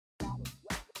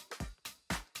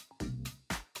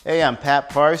Hey, I'm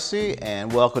Pat Parsi,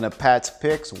 and welcome to Pat's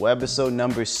Picks, Webisode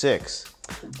number 6.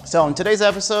 So in today's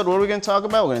episode, what are we going to talk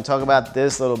about? We're going to talk about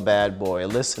this little bad boy,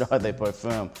 Illicit Fragrance.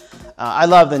 I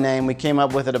love the name. We came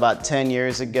up with it about 10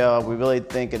 years ago. We really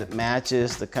think it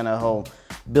matches the kind of whole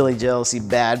Billy Jealousy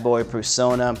bad boy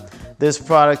persona. This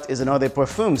product is an eau de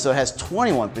parfum, so it has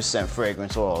 21%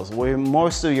 fragrance oils, where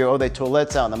most of your eau de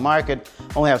toilettes out in the market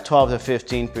only have 12 to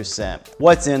 15%.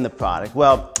 What's in the product?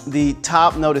 Well, the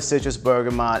top note is citrus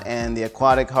bergamot, and the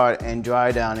aquatic heart and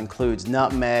dry down includes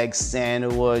nutmeg,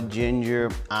 sandalwood,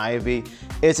 ginger, ivy.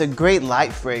 It's a great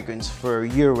light fragrance for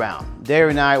year-round. Day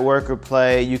or night, work or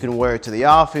play. You can wear it to the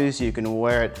office, you can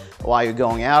wear it while you're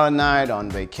going out at night, on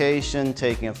vacation,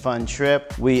 taking a fun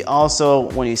trip. We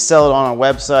also, when you sell it on our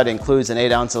website, it includes an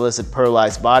 8-ounce Illicit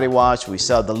Pearlized body wash. We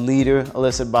sell the liter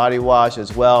Illicit body wash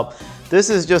as well. This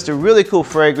is just a really cool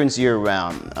fragrance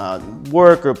year-round.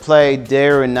 Work or play, day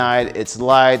or night. It's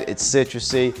light, it's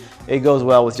citrusy. It goes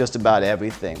well with just about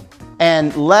everything.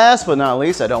 And last but not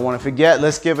least, I don't want to forget,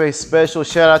 let's give a special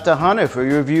shout out to Hunter for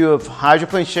your review of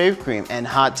Hydroplane Shave Cream and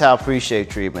Hot Towel Pre-Shave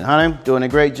Treatment. Hunter, doing a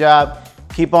great job.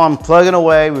 Keep on plugging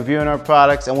away, reviewing our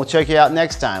products, and we'll check you out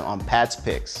next time on Pat's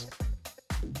Picks.